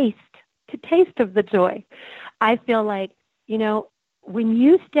taste of the joy. I feel like, when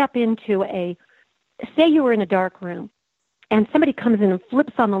you step into say you were in a dark room and somebody comes in and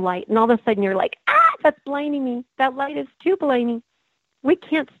flips on the light and all of a sudden you're like, that's blinding me. That light is too blinding. We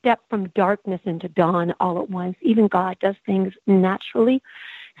can't step from darkness into dawn all at once. Even God does things naturally.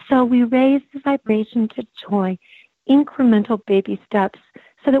 So we raise the vibration to joy, incremental baby steps,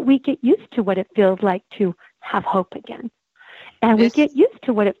 so that we get used to what it feels like to have hope again. And we get used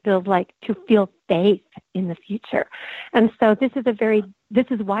to what it feels like to feel faith in the future. And so this is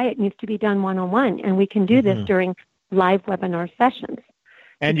why it needs to be done one-on-one. And we can do this during live webinar sessions.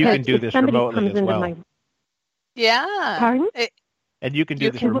 And you can do this remotely as well. Pardon? And you can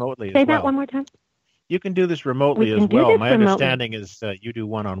do this remotely as well. Say that one more time. You can do this remotely as well. My understanding is you do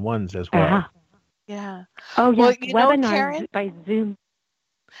one-on-ones as well. Uh-huh. Yeah. Oh, yeah. Well, webinars Karen, by Zoom.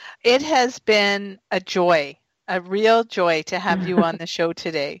 It has been a joy a real joy to have you on the show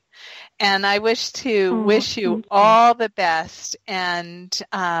today. And I wish you all the best and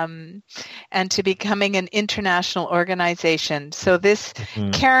to becoming an international organization. So this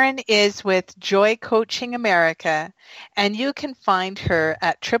Karen is with Joy Coaching America, and you can find her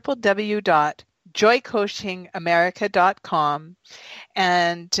at www.joycoachingamerica.com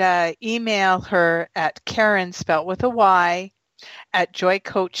and email her at Karen, spelled with a Y, at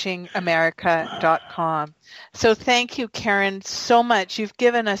joycoachingamerica.com. So thank you, Karen, so much. You've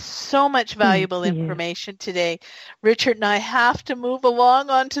given us so much valuable information today. Richard and I have to move along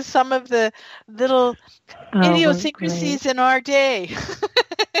onto some of the little idiosyncrasies in our day.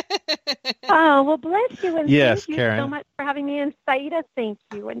 Oh, well, bless you, and yes, thank you Karen. so much for having me. And Saida, thank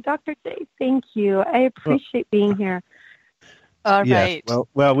you. And Dr. J, thank you. I appreciate being here. All yes. right.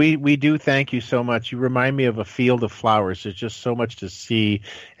 Well, we do thank you so much. You remind me of a field of flowers. There's just so much to see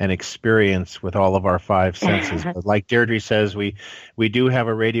and experience with all of our five senses. But like Deirdre says, we do have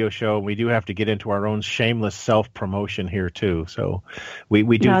a radio show. We do have to get into our own shameless self-promotion here, too. So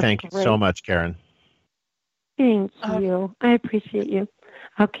we do thank you so much, Karen. Thank you. I appreciate you.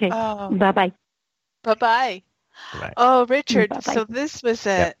 Okay. Bye-bye. Bye-bye. Right. Oh, Richard! Bye-bye. So this was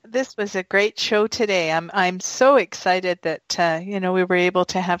a great show today. I'm so excited that we were able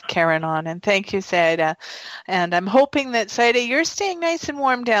to have Karen on, and thank you, Saida. And I'm hoping that Saida, you're staying nice and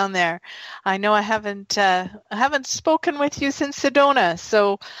warm down there. I know I haven't spoken with you since Sedona,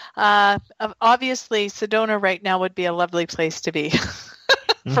 so obviously Sedona right now would be a lovely place to be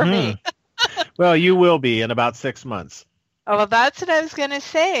for me. Well, you will be in about 6 months. Oh, well, that's what I was going to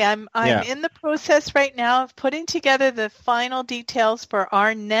say. I'm in the process right now of putting together the final details for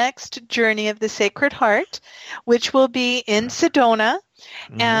our next Journey of the Sacred Heart, which will be in Sedona.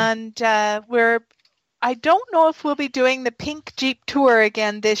 And I don't know if we'll be doing the Pink Jeep Tour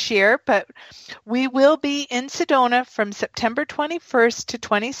again this year, but we will be in Sedona from September 21st to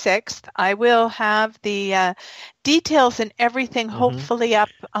 26th. I will have the details and everything hopefully up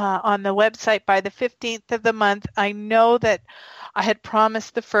on the website by the 15th of the month. I know that I had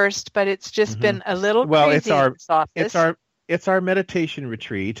promised the 1st, but it's just been a little crazy in this office. It's our meditation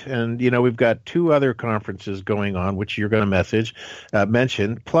retreat, and we've got 2 other conferences going on, which you're going to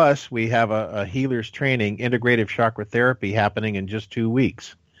mention. Plus, we have a healer's training, integrative chakra therapy, happening in just 2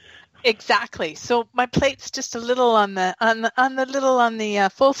 weeks. Exactly. So my plate's just a little on the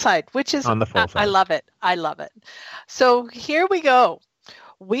full side, which is on the full side. I love it. I love it. So here we go.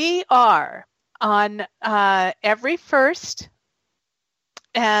 We are on every first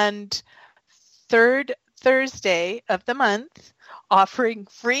and third Thursday of the month, offering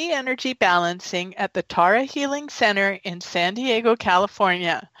free energy balancing at the Tara Healing Center in San Diego,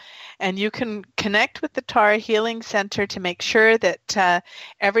 California. And you can connect with the Tara Healing Center to make sure that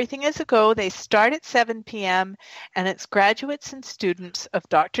everything is a go. They start at 7 p.m., and it's graduates and students of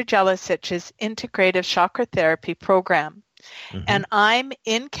Dr. Jelicich's Integrative Chakra Therapy program. And I'm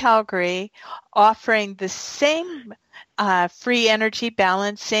in Calgary offering the same free energy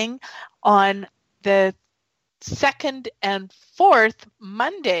balancing on the 2nd and 4th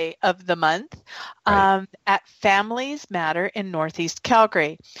Monday of the month at Families Matter in Northeast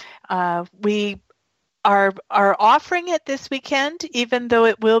Calgary. We are offering it this weekend, even though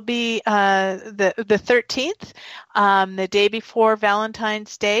it will be the 13th, the day before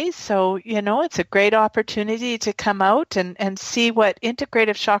Valentine's Day. So, it's a great opportunity to come out and see what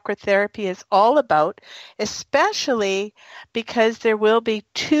integrative chakra therapy is all about, especially because there will be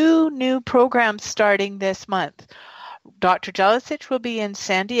 2 new programs starting this month. Dr. Jelicich will be in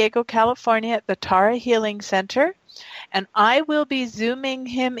San Diego, California at the Tara Healing Center, and I will be Zooming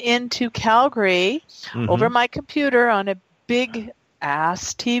him into Calgary over my computer on a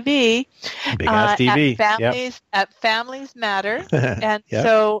big-ass TV, at Families Matter. And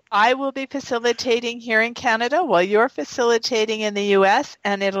so I will be facilitating here in Canada while you're facilitating in the U.S.,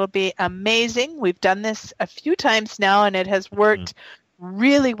 and it'll be amazing. We've done this a few times now, and it has worked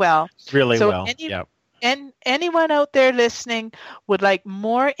really well. And anyone out there listening would like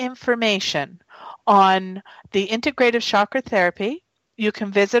more information on the integrative chakra therapy, you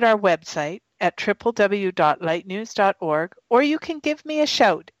can visit our website at www.lightnews.org, or you can give me a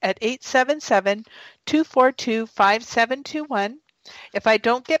shout at 877-242-5721. If I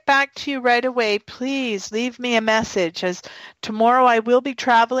don't get back to you right away, please leave me a message, as tomorrow I will be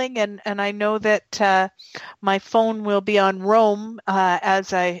traveling, and I know that my phone will be on Rome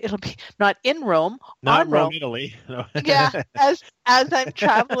it'll be not in Rome, not on Rome, Italy. No. Yeah, as I'm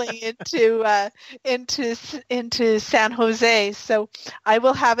traveling into San Jose, so I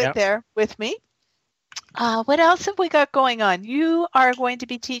will have it there with me. What else have we got going on? You are going to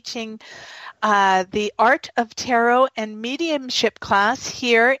be teaching the Art of Tarot and Mediumship class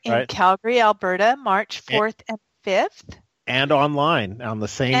here in Calgary, Alberta, March 4th and 5th. And online on the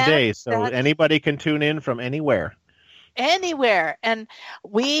same day, so anybody can tune in from anywhere. Anywhere. And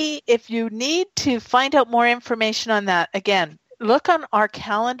if you need to find out more information on that, again, look on our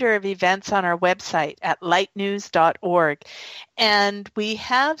calendar of events on our website at lightnews.org. And we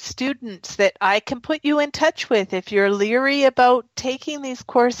have students that I can put you in touch with if you're leery about taking these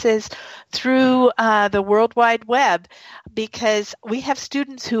courses through the World Wide Web, because we have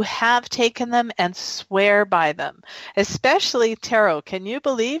students who have taken them and swear by them, especially tarot. Can you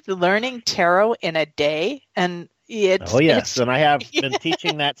believe learning tarot in a day? And yes, and I have been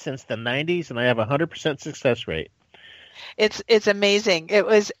teaching that since the 90s, and I have a 100% success rate. It's amazing.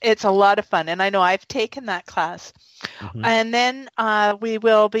 It's a lot of fun, and I know I've taken that class. Mm-hmm. And then we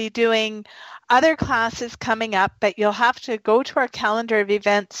will be doing other classes coming up, but you'll have to go to our calendar of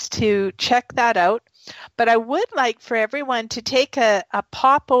events to check that out. But I would like for everyone to take a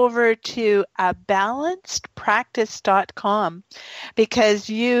pop over to balancedpractice.com, because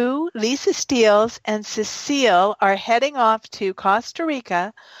you, Lisa Steeles, and Cecile are heading off to Costa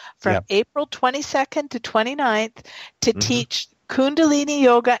Rica from April 22nd to 29th to teach Kundalini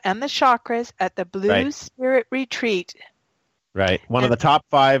Yoga and the chakras at the Blue Spirit Retreat. Right. One of the top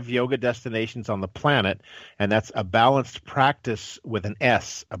 5 yoga destinations on the planet, and that's A Balanced Practice with an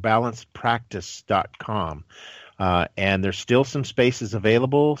S, abalancedpractice.com. And there's still some spaces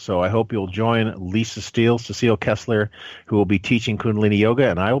available, so I hope you'll join Lisa Steeles, Cecile Kessler, who will be teaching Kundalini Yoga,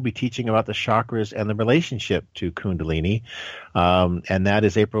 and I will be teaching about the chakras and the relationship to Kundalini. And that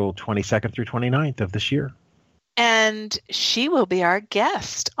is April 22nd through 29th of this year. And she will be our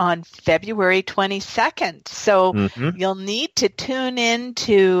guest on February 22nd. So you'll need to tune in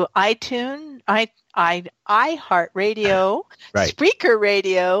to iTunes, iHeartRadio, Spreaker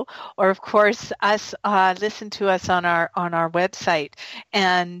Radio, or of course listen to us on our website.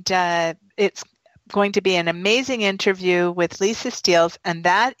 And it's going to be an amazing interview with Lisa Steeles, and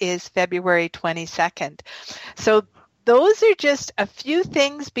that is February 22nd. So those are just a few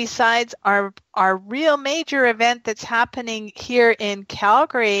things besides our real major event that's happening here in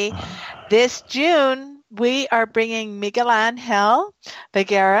Calgary this June. We are bringing Miguel Angel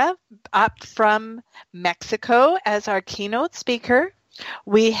Vergara up from Mexico as our keynote speaker.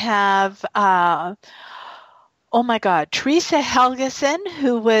 We have, Teresa Helgeson,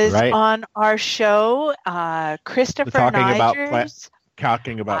 who was on our show, Christopher Nigers.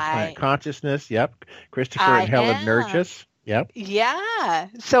 Talking about plant consciousness, Christopher and Helen Nurchis, Yeah.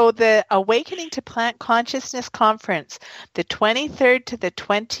 So the Awakening to Plant Consciousness Conference, the 23rd to the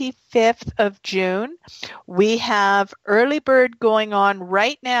 25th of June. We have early bird going on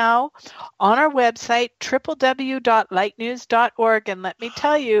right now on our website, www.lightnews.org. And let me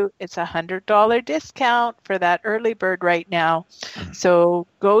tell you, it's a $100 discount for that early bird right now. So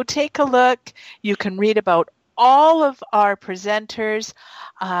go take a look. You can read about all of our presenters.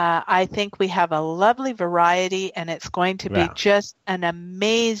 I think we have a lovely variety, and it's going to be just an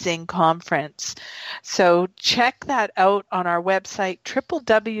amazing conference. So check that out on our website,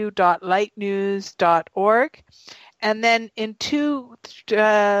 www.lightnews.org. And then in 2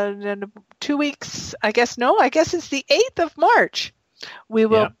 weeks, I guess it's the 8th of March, we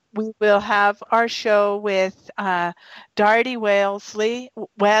will have our show with Darity Wesley.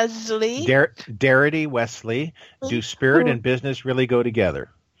 Darity Wesley. Do spirit and business really go together?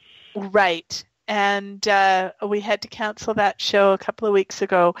 Right. And we had to cancel that show a couple of weeks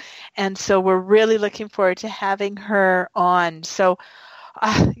ago. And so we're really looking forward to having her on. So,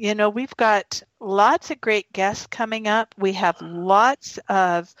 we've got lots of great guests coming up. We have lots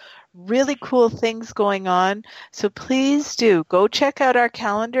of really cool things going on. So please do go check out our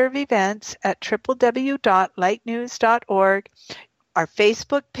calendar of events at www.lightnews.org, our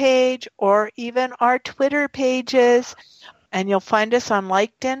Facebook page, or even our Twitter pages. And you'll find us on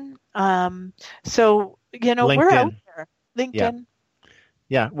LinkedIn. LinkedIn. We're out there. LinkedIn.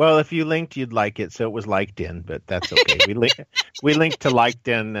 Yeah. Well, if you linked, you'd like it. So it was LinkedIn, but that's okay. We linked to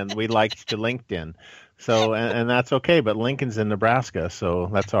LinkedIn, and we liked to LinkedIn. So, and that's okay, but Lincoln's in Nebraska, so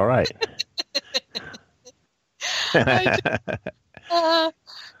that's all right. I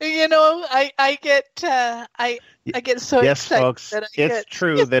get so yes, excited. Folks, it's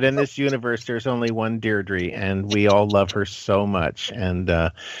true that in this universe there's only one Deirdre, and we all love her so much. And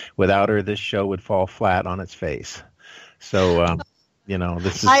without her, this show would fall flat on its face. So, I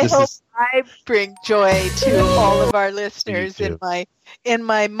hope I bring joy to all of our listeners in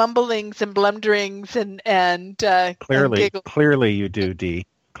my mumblings and blunderings and clearly you do, Dee.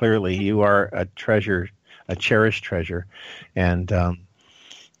 Clearly you are a treasure, a cherished treasure, and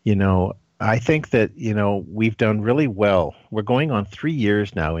I think that, we've done really well. We're going on 3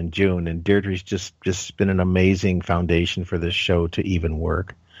 years now in June, and Deirdre's just been an amazing foundation for this show to even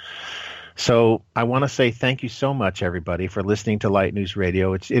work. So I want to say thank you so much, everybody, for listening to Light News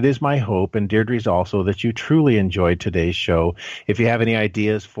Radio. It is my hope, and Deirdre's also, that you truly enjoyed today's show. If you have any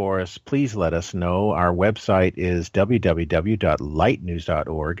ideas for us, please let us know. Our website is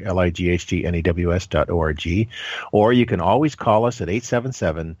www.lightnews.org, lightnews.org, or you can always call us at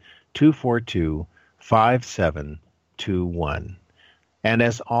 877-242-5721. And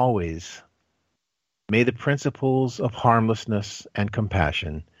as always, may the principles of harmlessness and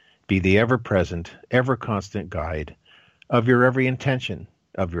compassion be the ever-present, ever-constant guide of your every intention,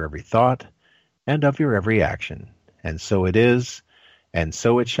 of your every thought, and of your every action. And so it is, and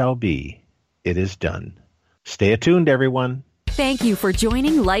so it shall be. It is done. Stay attuned, everyone. Thank you for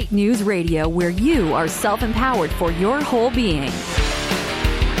joining Light News Radio, where you are self-empowered for your whole being.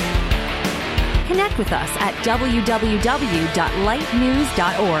 Connect with us at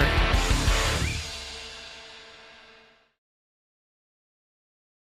www.lightnews.org.